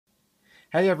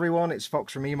Hey everyone, it's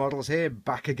Fox from eModels here,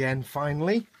 back again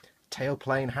finally.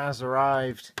 Tailplane has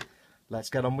arrived. Let's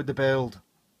get on with the build.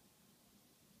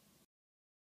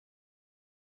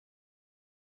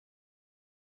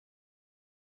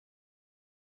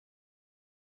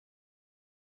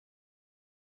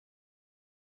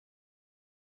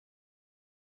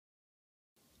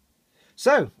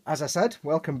 So, as I said,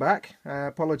 welcome back.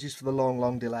 Apologies for the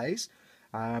long delays.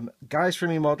 Guys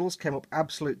from eModels came up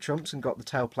absolute trumps and got the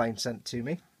tailplane sent to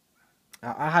me.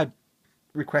 I had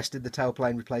requested the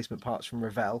tailplane replacement parts from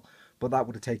Revell, but that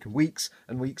would have taken weeks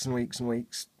and weeks and weeks and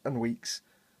weeks and weeks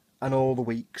and all the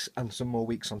weeks and some more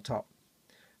weeks on top.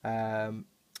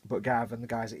 But Gav and the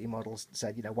guys at eModels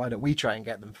said, why don't we try and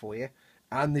get them for you?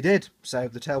 And they did. So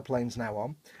the tailplane's now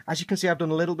on. As you can see, I've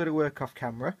done a little bit of work off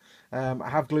camera. I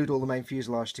have glued all the main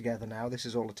fuselage together now. This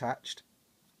is all attached.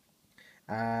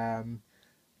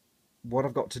 What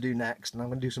I've got to do next, and I'm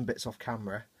going to do some bits off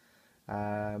camera.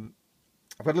 I've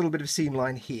got a little bit of a seam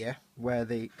line here where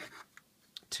the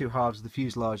two halves of the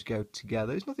fuselage go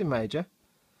together. It's nothing major.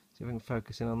 See if I can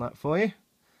focus in on that for you.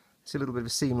 See a little bit of a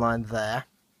seam line there.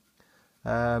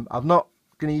 I'm not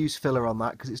going to use filler on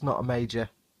that because it's not a major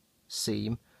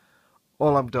seam.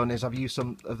 All I've done is I've used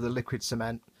some of the liquid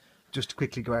cement just to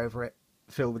quickly go over it,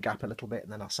 fill the gap a little bit,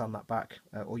 and then I'll sand that back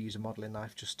or use a modelling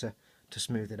knife just to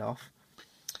smooth it off.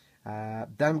 Then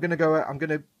I'm going to go ahead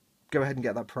and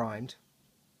get that primed.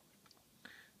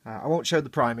 I won't show the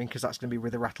priming because that's going to be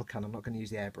with a rattle can. I'm not going to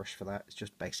use the airbrush for that. It's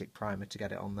just basic primer to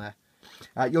get it on there.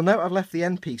 You'll note I've left the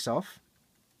end piece off.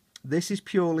 This is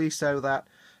purely so that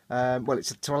well,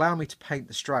 it's to allow me to paint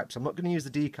the stripes. I'm not going to use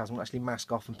the decals. I'm going to actually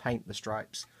mask off and paint the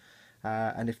stripes.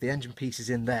 And if the engine piece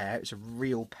is in there, it's a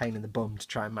real pain in the bum to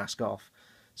try and mask off.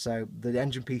 So the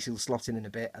engine piece will slot in a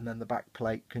bit, and then the back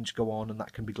plate can just go on, and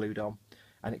that can be glued on.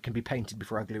 And it can be painted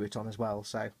before I glue it on as well.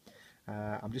 So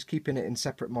I'm just keeping it in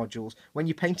separate modules. When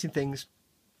you're painting things,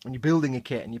 when you're building a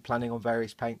kit and you're planning on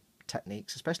various paint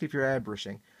techniques, especially if you're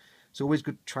airbrushing, it's always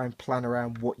good to try and plan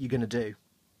around what you're going to do.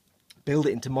 Build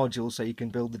it into modules so you can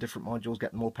build the different modules,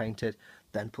 get them all painted,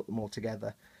 then put them all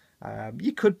together.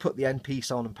 You could put the end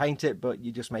piece on and paint it, but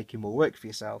you're just making more work for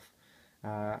yourself.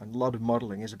 And a lot of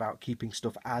modelling is about keeping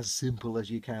stuff as simple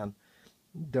as you can.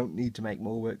 You don't need to make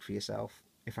more work for yourself.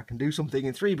 If I can do something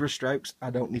in 3 brush strokes,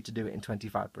 I don't need to do it in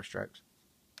 25 brush strokes.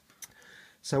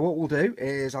 So what we'll do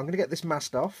is I'm going to get this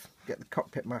masked off, get the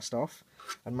cockpit masked off,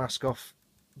 and mask off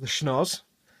the schnoz,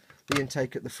 the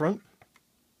intake at the front.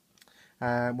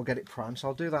 We'll get it primed, so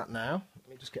I'll do that now. Let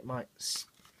me just get my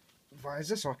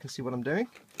visor so I can see what I'm doing.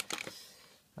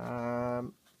 I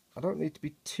don't need to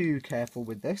be too careful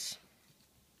with this.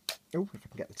 Oh, if I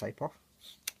can get the tape off.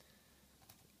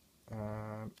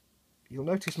 You'll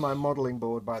notice my modelling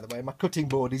board, by the way. My cutting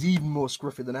board is even more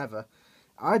scruffy than ever.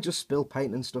 I just spill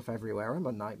paint and stuff everywhere. I'm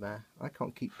a nightmare. I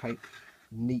can't keep paint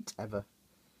neat ever.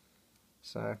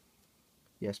 So,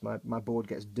 yes, my board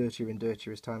gets dirtier and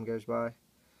dirtier as time goes by.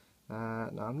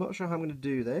 Now, I'm not sure how I'm going to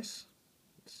do this.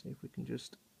 Let's see if we can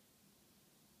just...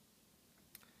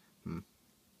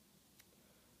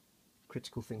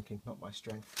 Critical thinking, not my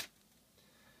strength.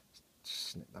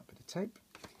 Snip that bit of tape.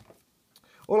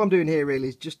 All I'm doing here really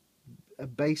is just a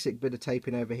basic bit of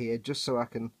taping over here, just so I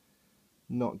can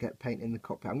not get paint in the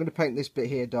cockpit. I'm going to paint this bit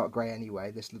here dark grey anyway,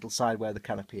 this little side where the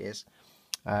canopy is.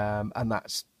 And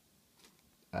that's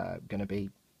going to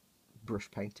be brush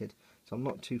painted. So I'm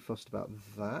not too fussed about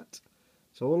that.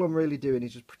 So all I'm really doing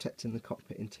is just protecting the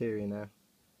cockpit interior now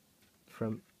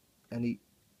from any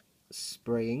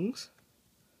sprayings.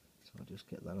 So I'll just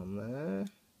get that on there.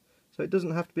 So it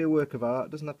doesn't have to be a work of art,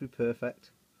 it doesn't have to be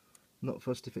perfect. I'm not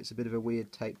fussed if it's a bit of a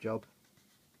weird tape job.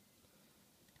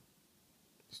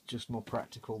 It's just more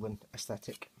practical than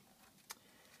aesthetic.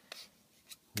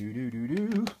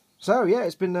 So yeah,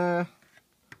 it's been kind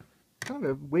of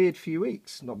a weird few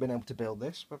weeks not being able to build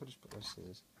this. Where have I just put those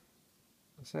scissors?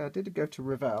 So I did go to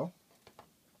Revell,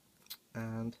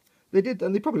 and they did,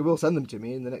 and they probably will send them to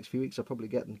me in the next few weeks. I'll probably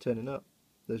get them turning up,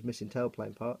 those missing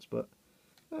tailplane parts, but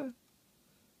I've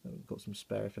got some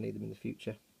spare if I need them in the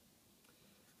future.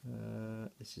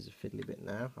 This is a fiddly bit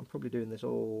now. I'm probably doing this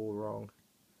all wrong.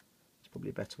 There's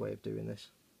probably a better way of doing this,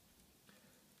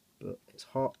 but it's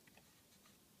hot.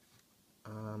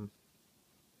 I've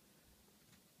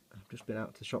just been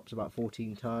out to the shops about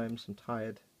 14 times. I'm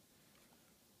tired.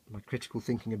 My critical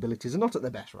thinking abilities are not at their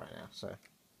best right now, so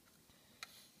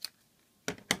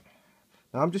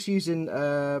now I'm just using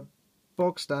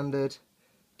bog standard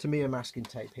Tamiya masking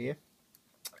tape here.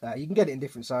 You can get it in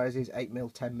different sizes,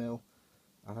 8mm, 10mm.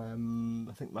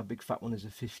 I think my big fat one is a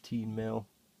 15mm.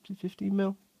 Is it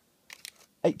 15mm?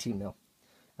 18mm.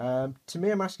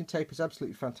 Tamiya masking tape is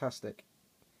absolutely fantastic.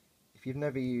 if you've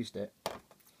never used it. I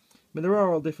mean, there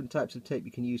are all different types of tape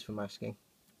you can use for masking,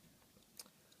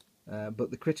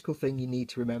 but the critical thing you need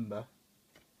to remember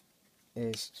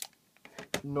is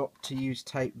not to use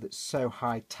tape that's so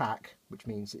high tack, which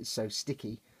means it's so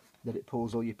sticky that it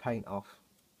pulls all your paint off.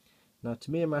 Now,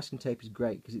 to me, a masking tape is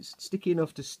great because it's sticky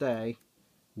enough to stay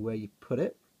where you put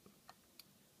it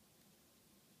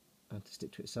and to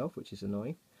stick to itself, which is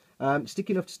annoying.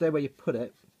 Sticky enough to stay where you put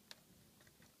it,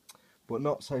 but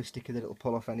not so sticky that it'll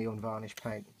pull off any unvarnished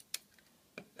paint,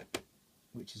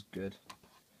 which is good.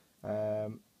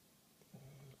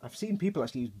 I've seen people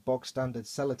actually use bog standard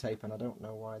sellotape, and I don't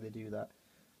know why they do that.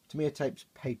 To me, a tape's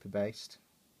paper based.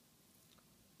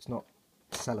 It's not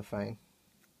cellophane,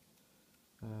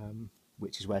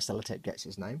 which is where sellotape gets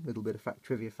its name. Little bit of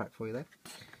trivia fact for you there.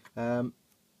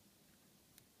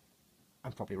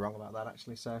 I'm probably wrong about that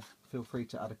actually, so feel free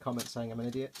to add a comment saying I'm an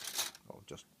idiot, or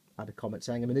just add a comment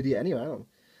saying I'm an idiot anyway.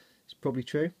 It's probably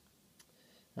true.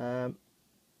 And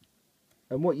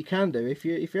what you can do, if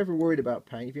you're ever worried about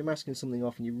paint, if you're masking something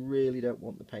off and you really don't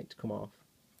want the paint to come off,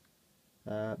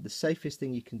 the safest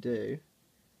thing you can do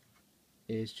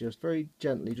is just very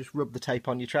gently just rub the tape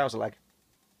on your trouser leg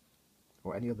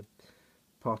or any other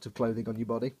part of clothing on your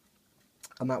body,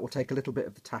 and that will take a little bit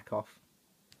of the tack off,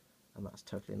 and that's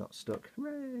totally not stuck.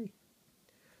 Hooray!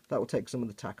 That will take some of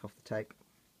the tack off the tape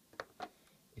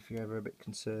if you're ever a bit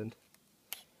concerned.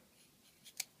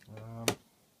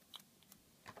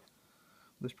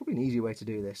 There's probably an easier way to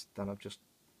do this than I've just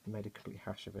made a complete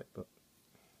hash of it, but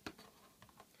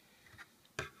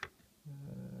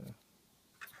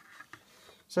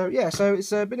so yeah, so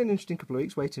it's been an interesting couple of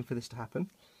weeks waiting for this to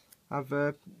happen.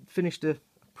 I've finished a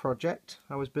project.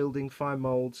 I was building fine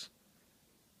moulds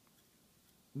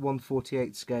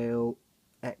 1/48 scale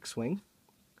X-wing.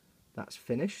 That's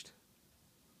finished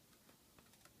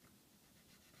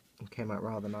and came out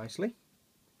rather nicely.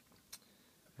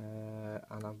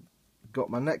 And I've got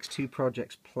my next two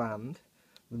projects planned.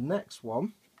 The next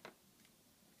one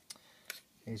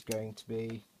is going to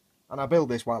be, and I build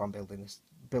this while I'm building this.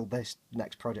 Build this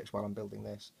next project while I'm building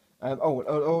this. As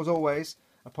always,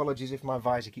 apologies if my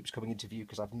visor keeps coming into view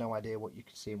because I've no idea what you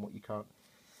can see and what you can't.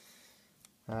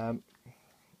 The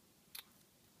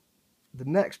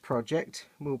next project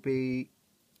will be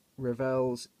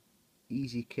Revell's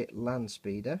Easy Kit Land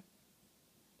Speeder.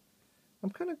 I'm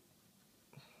kind of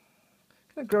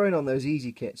growing on those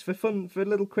easy kits for fun, for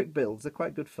little quick builds. They're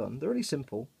quite good fun. They're really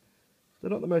simple. They're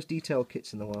not the most detailed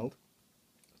kits in the world,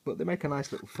 but they make a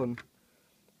nice little fun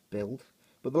build.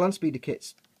 But the Land Speeder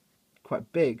kit's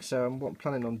quite big, so what I'm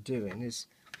planning on doing is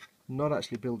not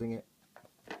actually building it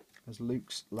as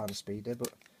Luke's Land Speeder,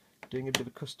 but doing a bit of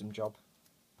a custom job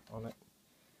on it,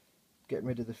 getting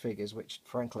rid of the figures, which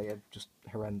frankly are just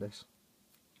horrendous,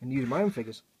 and using my own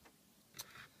figures,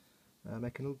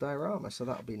 making a little diorama. So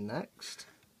that'll be next,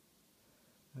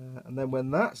 and then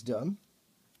when that's done,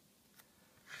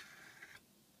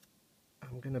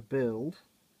 I'm going to build,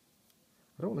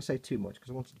 I don't want to say too much because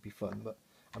I want it to be fun, but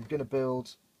I'm going to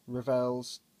build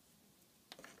Revell's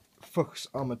Fuchs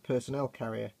Armoured Personnel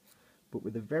Carrier, but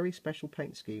with a very special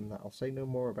paint scheme that I'll say no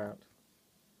more about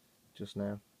just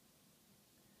now.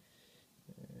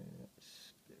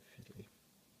 It's a bit fiddly.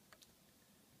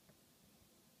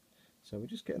 So we're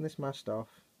just getting this masked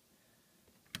off.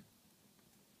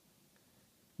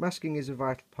 Masking is a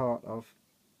vital part of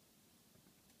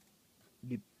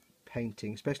your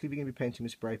painting, especially if you're going to be painting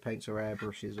with spray paints or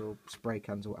airbrushes or spray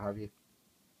cans or what have you.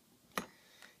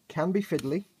 Can be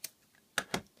fiddly.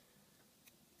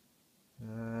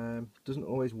 Doesn't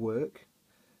always work.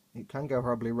 It can go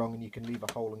horribly wrong and you can leave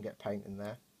a hole and get paint in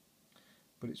there.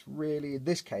 But it's really, in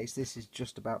this case, this is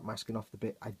just about masking off the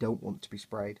bit I don't want to be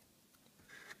sprayed.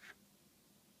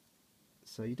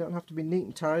 So you don't have to be neat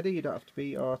and tidy, you don't have to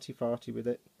be arty-farty with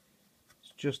it.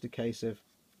 It's just a case of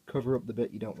cover up the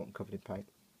bit you don't want covered in paint.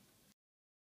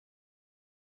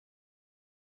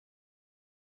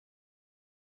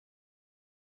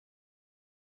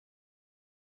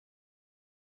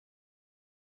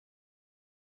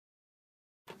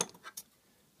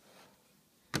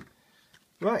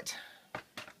 Right,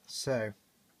 so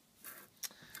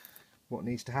what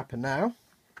needs to happen now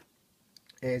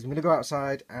is I'm going to go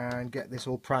outside and get this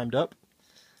all primed up.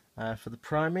 For the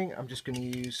priming, I'm just going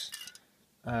to use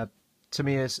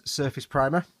Tamiya's surface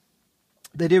primer.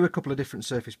 They do a couple of different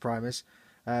surface primers.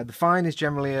 The fine is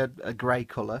generally a grey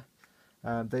colour.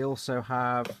 They also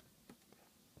have,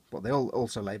 well, they all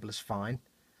also label as fine,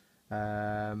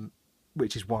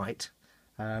 which is white.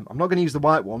 I'm not going to use the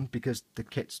white one because the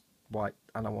kit's white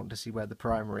and I want to see where the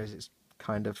primer is. It's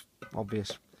kind of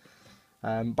obvious.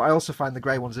 But I also find the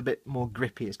grey one's a bit more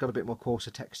grippy. It's got a bit more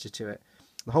coarser texture to it.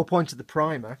 The whole point of the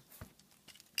primer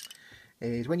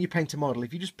is when you paint a model,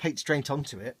 if you just paint straight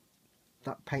onto it,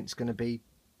 that paint's going to be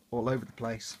all over the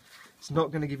place. It's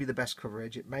not going to give you the best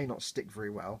coverage. It may not stick very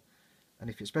well.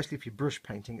 And especially if you're brush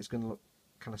painting, it's going to look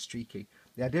kind of streaky.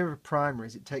 The idea of a primer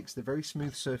is it takes the very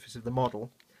smooth surface of the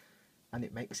model and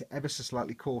it makes it ever so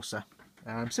slightly coarser.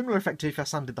 Similar effect to if I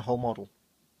sanded the whole model.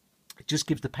 It just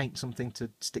gives the paint something to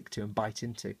stick to and bite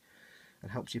into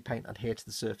and helps your paint adhere to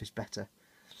the surface better.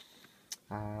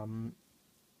 So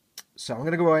I'm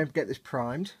going to go away and get this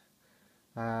primed.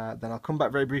 Then I'll come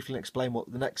back very briefly and explain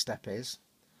what the next step is.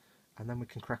 And then we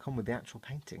can crack on with the actual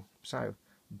painting. So,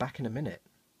 back in a minute.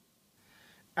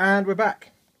 And we're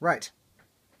back. Right.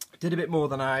 Did a bit more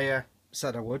than I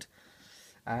said I would.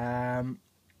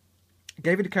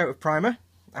 Gave it a coat of primer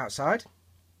outside.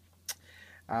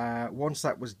 Once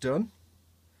that was done,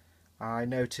 I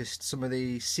noticed some of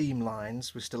the seam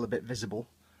lines were still a bit visible,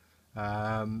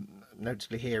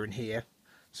 notably here and here,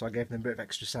 so I gave them a bit of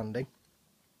extra sanding,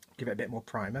 give it a bit more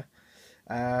primer,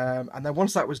 and then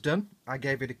once that was done, I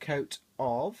gave it a coat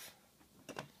of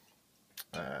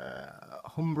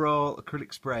Humbrol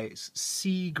acrylic spray. It's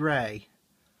sea grey.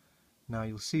 Now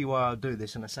you'll see why I'll do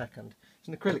this in a second. It's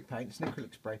an acrylic paint, it's an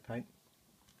acrylic spray paint.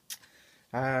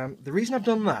 The reason I've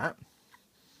done that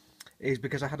is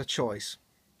because I had a choice.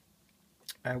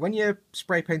 When you're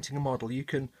spray painting a model, you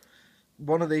can,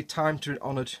 one of the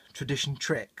time-honoured tradition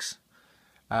tricks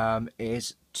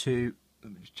is to,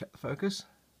 let me just check the focus.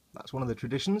 That's one of the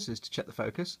traditions, is to check the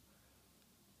focus.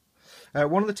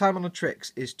 One of the time-honoured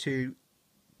tricks is to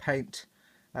paint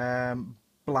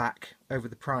black over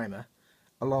the primer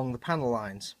along the panel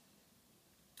lines,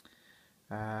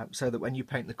 so that when you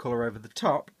paint the colour over the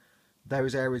top,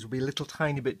 those areas will be a little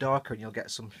tiny bit darker and you'll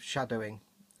get some shadowing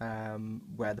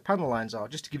where the panel lines are,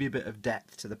 just to give you a bit of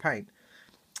depth to the paint.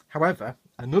 However,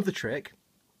 another trick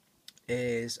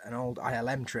is an old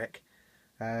ILM trick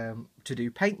to do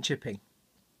paint chipping,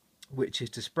 which is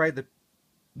to spray the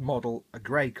model a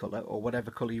grey colour, or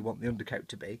whatever colour you want the undercoat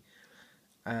to be,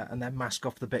 and then mask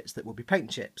off the bits that will be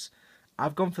paint chips.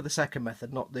 I've gone for the second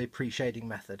method, not the pre-shading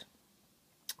method.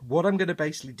 What I'm going to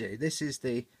basically do, this is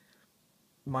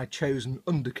my chosen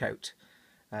undercoat.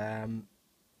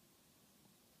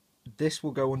 This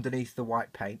will go underneath the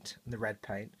white paint and the red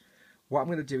paint. What I'm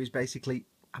going to do is basically,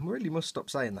 I really must stop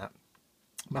saying that.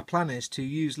 My plan is to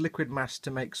use liquid mask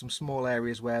to make some small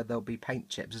areas where there'll be paint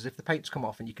chips, as if the paint's come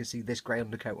off and you can see this grey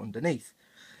undercoat underneath.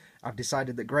 I've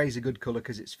decided that grey is a good colour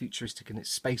because it's futuristic and it's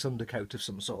space undercoat of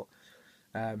some sort.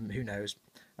 Who knows?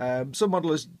 Some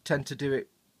modelers tend to do it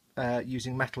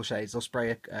using metal shades. They'll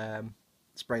spray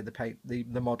the paint,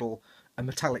 the model a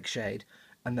metallic shade,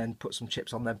 and then put some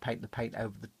chips on, then paint the paint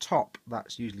over the top.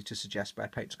 That's usually to suggest where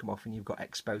paint's come off and you've got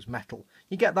exposed metal.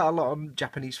 You get that a lot on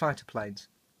Japanese fighter planes.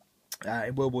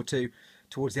 In World War II,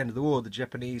 towards the end of the war, the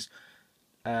Japanese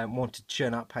wanted to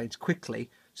churn out paints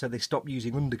quickly, so they stopped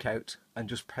using undercoat and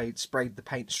just sprayed the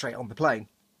paint straight on the plane,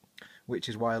 which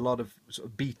is why a lot of sort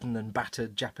of beaten and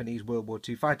battered Japanese World War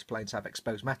II fighter planes have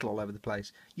exposed metal all over the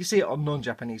place. You see it on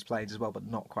non-Japanese planes as well, but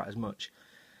not quite as much.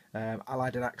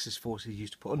 Allied and Axis forces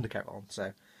used to put undercoat on.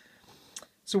 So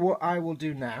what I will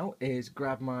do now is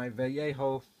grab my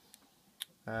Vallejo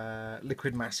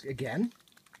liquid mask again.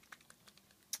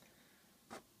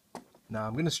 Now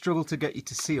I'm going to struggle to get you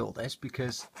to see all this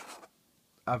because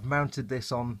I've mounted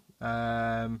this on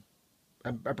a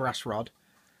brass rod,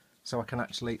 so I can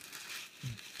actually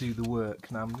do the work.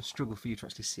 Now I'm going to struggle for you to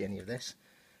actually see any of this.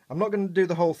 I'm not going to do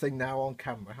the whole thing now on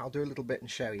camera. I'll do a little bit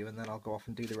and show you, and then I'll go off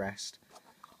and do the rest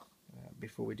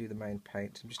before we do the main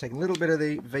paint. I'm just taking a little bit of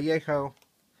the Vallejo.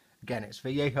 Again, it's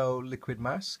Vallejo liquid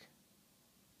mask.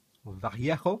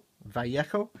 Vallejo.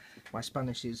 My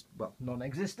Spanish is, well,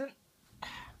 non-existent.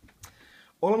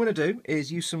 All I'm going to do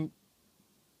is use some,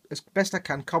 as best I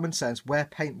can, common sense where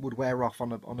paint would wear off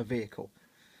on a vehicle.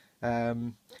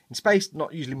 In space,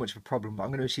 not usually much of a problem, but I'm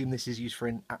going to assume this is used for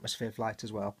an atmosphere flight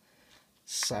as well.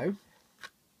 So,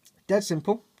 dead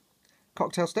simple,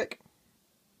 cocktail stick.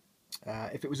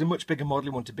 If it was a much bigger model,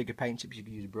 you wanted bigger paint chips, you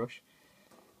could use a brush.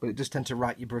 But it does tend to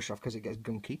write your brush off because it gets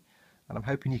gunky. And I'm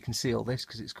hoping you can see all this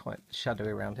because it's quite shadowy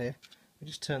around here. I'll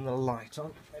just turn the light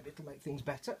on, maybe it'll make things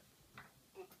better.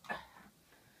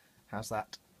 How's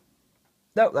that?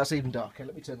 No, that's even darker.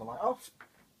 Let me turn the light off.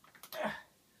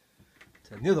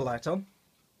 Turn the other light on.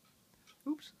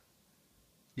 Oops.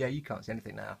 Yeah, you can't see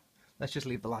anything now. Let's just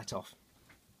leave the light off.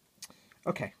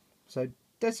 Okay, so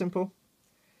dead simple.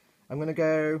 I'm going to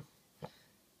go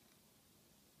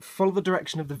follow the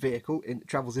direction of the vehicle. It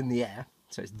travels in the air,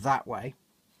 so it's that way.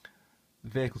 The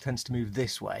vehicle tends to move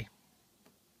this way.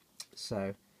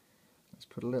 So let's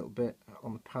put a little bit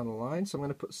on the panel line. So I'm going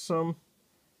to put some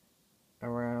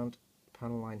around the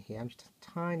panel line here. I'm just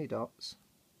tiny dots.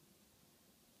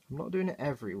 I'm not doing it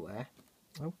everywhere.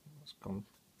 Oh, that's gone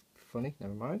funny.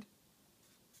 Never mind.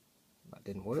 That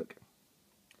didn't work.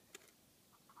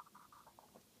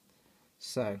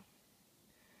 So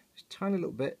just tiny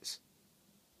little bits,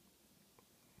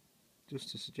 just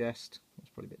to suggest, that's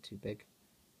probably a bit too big,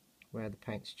 where the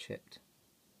paint's chipped.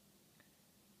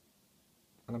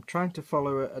 And I'm trying to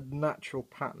follow a natural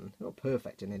pattern, not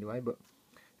perfect in any way, but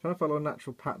trying to follow a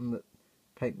natural pattern that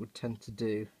paint would tend to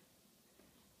do.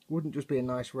 It wouldn't just be a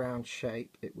nice round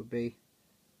shape, it would be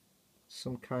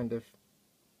some kind of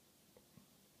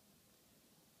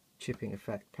chipping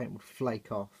effect. Paint would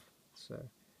flake off. So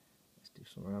let's do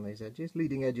some around these edges.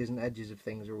 Leading edges and edges of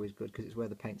things are always good because it's where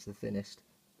the paint's the thinnest.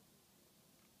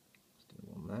 Let's do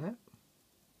one there.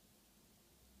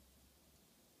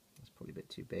 That's probably a bit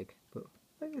too big, but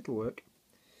it'll work.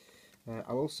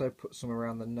 I'll also put some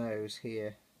around the nose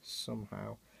here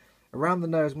somehow. Around the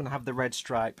nose I'm going to have the red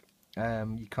stripe.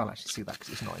 You can't actually see that because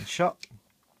it's not in shot.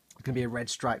 It's going to be a red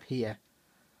stripe here.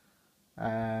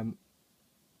 Now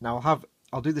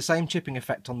I'll do the same chipping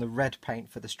effect on the red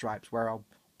paint for the stripes, where I'll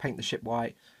paint the ship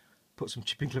white, put some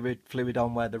chipping fluid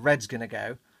on where the red's going to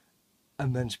go,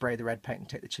 and then spray the red paint and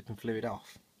take the chipping fluid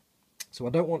off. So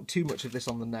I don't want too much of this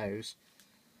on the nose.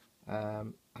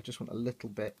 I just want a little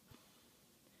bit,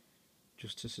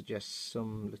 just to suggest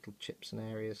some little chips and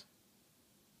areas,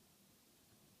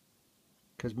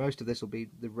 because most of this will be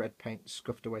the red paint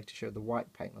scuffed away to show the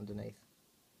white paint underneath.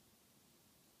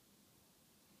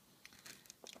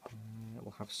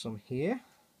 We'll have some here.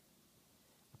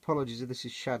 Apologies if this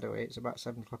is shadowy, it's about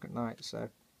 7 o'clock at night, so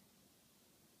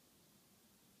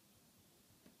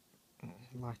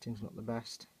lighting's not the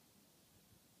best.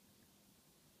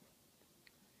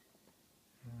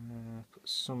 Put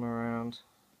some around.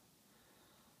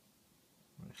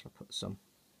 Where shall I put some?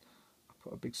 I'll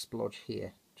put a big splodge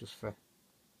here, just for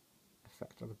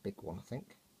effect. Of a big one, I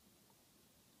think.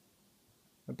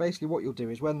 And basically what you'll do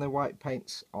is when the white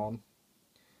paint's on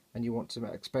and you want to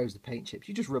expose the paint chips,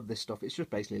 you just rub this stuff. It's just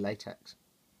basically latex.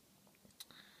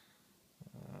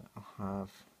 I'll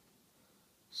have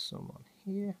some on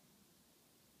here.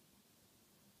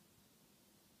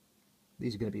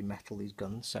 These are going to be metal, these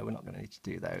guns, so we're not going to need to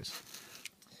do those.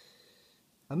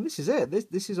 And this is it.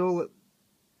 This is all that,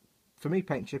 for me,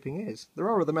 paint chipping is. There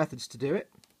are other methods to do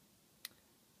it,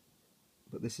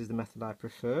 but this is the method I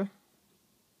prefer.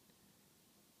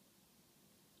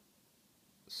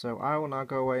 So I will now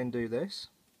go away and do this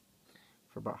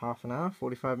for about half an hour,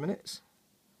 45 minutes,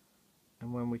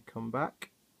 and when we come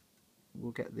back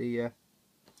we'll get the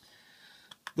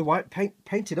white paint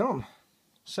painted on.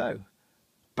 So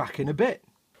back in a bit.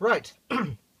 Right,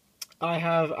 I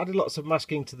have added lots of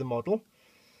masking to the model,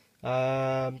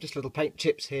 just little paint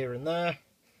chips here and there,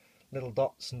 little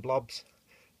dots and blobs,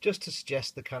 just to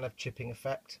suggest the kind of chipping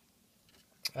effect.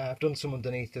 I've done some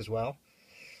underneath as well.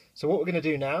 So what we're going to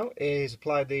do now is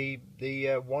apply the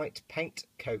white paint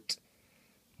coat.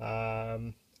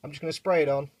 I'm just going to spray it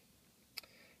on.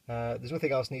 There's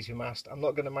nothing else needs to be masked. I'm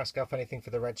not going to mask off anything for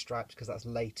the red stripes because that's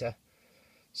later.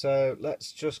 So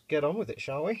let's just get on with it,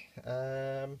 shall we?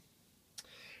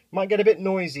 Might get a bit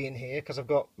noisy in here because I've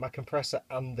got my compressor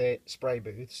and the spray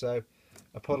booth, so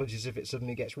apologies if it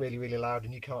suddenly gets really, really loud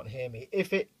and you can't hear me.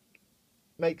 If it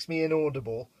makes me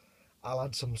inaudible, I'll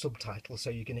add some subtitles so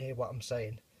you can hear what I'm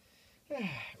saying.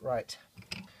 Right,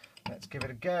 let's give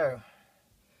it a go.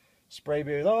 Spray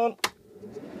booth on.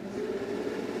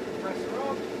 Compressor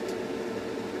on.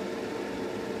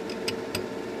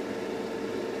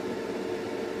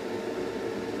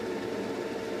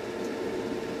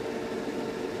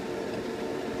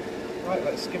 Right,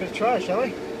 let's give it a try, shall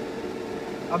we?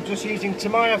 I'm just using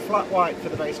Tamiya flat white for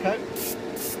the base coat. Let's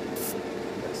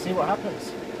see what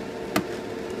happens.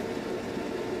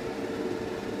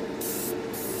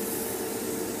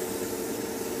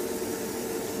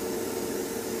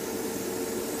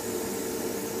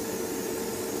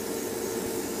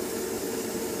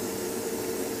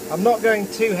 I'm not going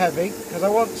too heavy because I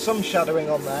want some shadowing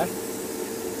on there.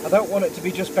 I don't want it to be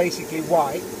just basically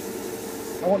white.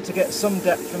 I want to get some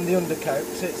depth from the undercoat,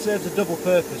 so it serves a double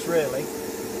purpose really.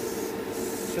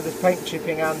 For the paint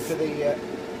chipping and for the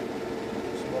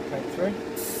some more paint through.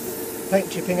 Paint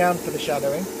chipping and for the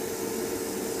shadowing.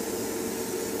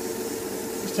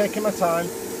 Just taking my time,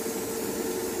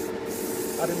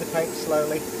 adding the paint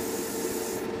slowly.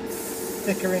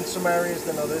 Thicker in some areas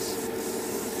than others.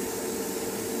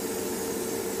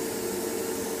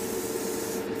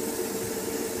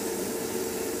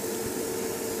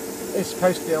 is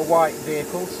supposed to be a white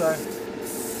vehicle, so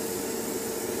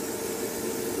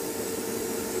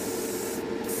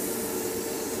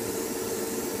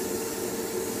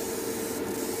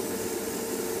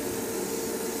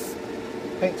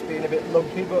paint's being a bit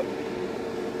lumpy, but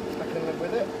I can live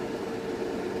with it.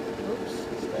 Oops,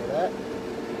 stay there.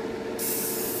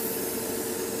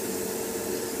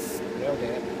 Nailed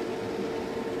it.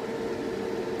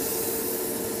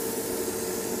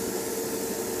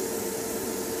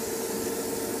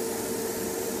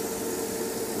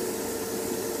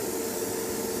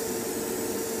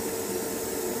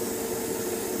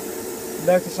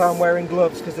 Notice I'm wearing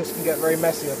gloves because this can get very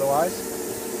messy otherwise.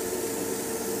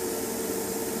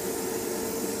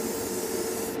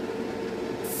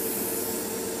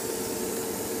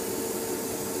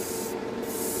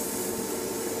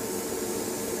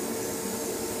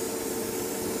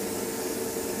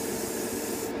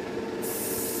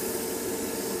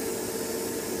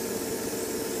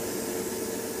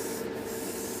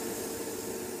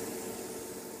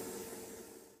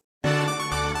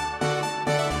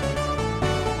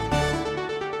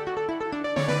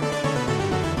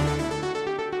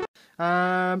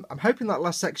 I'm hoping that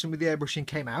last section with the airbrushing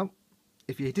came out.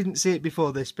 If you didn't see it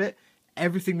before this bit,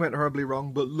 everything went horribly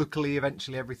wrong, but luckily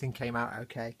eventually everything came out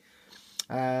okay.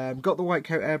 Got the white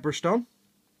coat airbrushed on,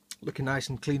 looking nice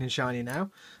and clean and shiny now.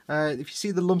 If you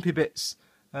see the lumpy bits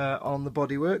on the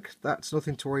bodywork, that's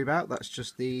nothing to worry about, that's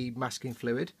just the masking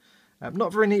fluid.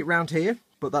 Not very neat round here,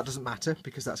 but that doesn't matter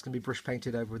because that's going to be brush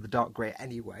painted over with the dark grey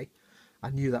anyway. I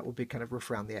knew that would be kind of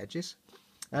rough around the edges.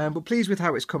 But pleased with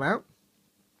how it's come out.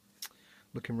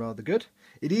 Looking rather good.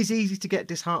 It is easy to get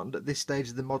disheartened at this stage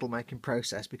of the model making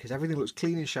process because everything looks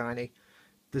clean and shiny.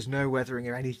 There's no weathering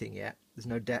or anything yet. There's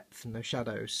no depth and no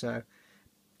shadows. So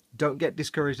don't get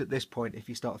discouraged at this point if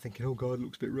you start thinking, oh god, it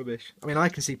looks a bit rubbish. I mean, I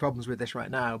can see problems with this right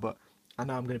now, but I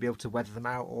know I'm going to be able to weather them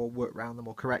out or work around them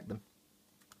or correct them.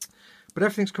 But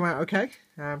everything's come out okay.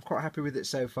 I'm quite happy with it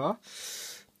so far.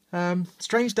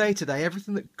 Strange day today.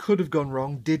 Everything that could have gone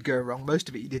wrong did go wrong. Most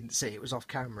of it you didn't see. It was off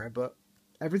camera, but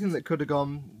everything that could have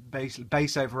gone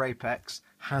base over apex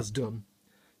has done.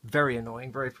 Very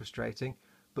annoying, very frustrating,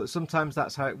 but sometimes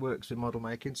that's how it works with model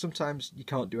making. Sometimes you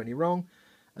can't do any wrong,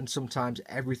 and sometimes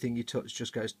everything you touch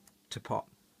just goes to pot.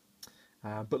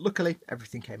 But luckily,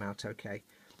 everything came out okay.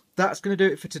 That's going to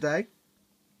do it for today.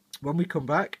 When we come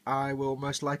back, I will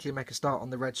most likely make a start on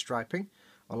the red striping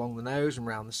along the nose and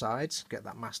round the sides, get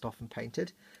that masked off and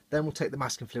painted. Then we'll take the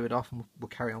masking fluid off and we'll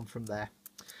carry on from there.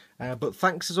 But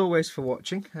thanks as always for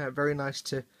watching. Very nice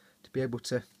to be able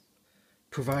to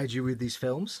provide you with these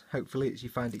films. Hopefully you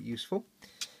find it useful.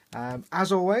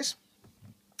 As always,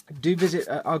 do visit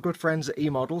our good friends at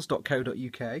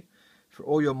emodels.co.uk for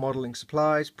all your modelling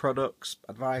supplies, products,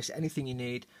 advice, anything you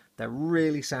need. They're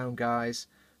really sound guys.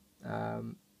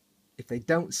 If they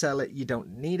don't sell it, you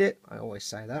don't need it. I always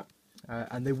say that.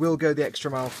 And they will go the extra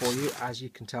mile for you, as you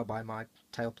can tell by my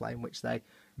tailplane, which they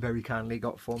very kindly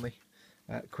got for me.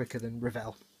 Quicker than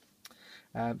Revell.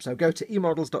 So go to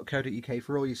emodels.co.uk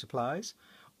for all your supplies.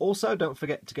 Also, don't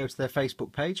forget to go to their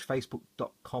Facebook page,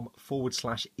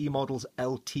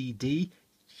 facebook.com/emodels_ltd.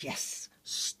 Yes,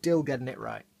 still getting it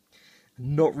right.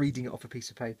 Not reading it off a piece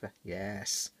of paper.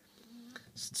 Yes.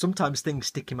 Sometimes things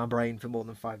stick in my brain for more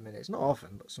than 5 minutes. Not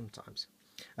often, but sometimes.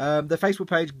 Their Facebook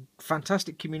page,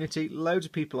 fantastic community, loads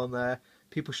of people on there,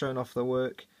 people showing off their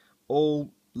work,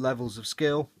 all levels of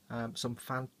skill, some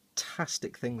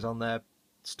fantastic things on there,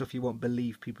 stuff you won't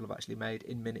believe people have actually made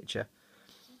in miniature.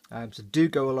 So do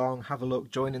go along, have a look,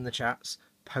 join in the chats,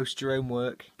 post your own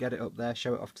work, get it up there,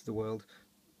 show it off to the world.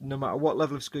 No matter what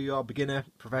level of skill you are, beginner,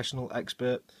 professional,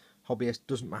 expert, hobbyist,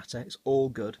 doesn't matter, it's all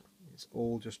good. It's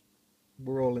all just,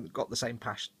 we're all got the same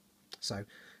passion. So,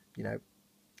 you know,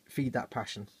 feed that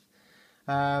passion.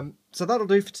 So that'll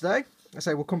do for today. I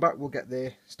say we'll come back, we'll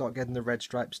start getting the red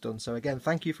stripes done. So again,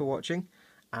 thank you for watching,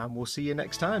 and we'll see you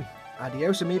next time.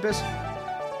 Adios, amoebas.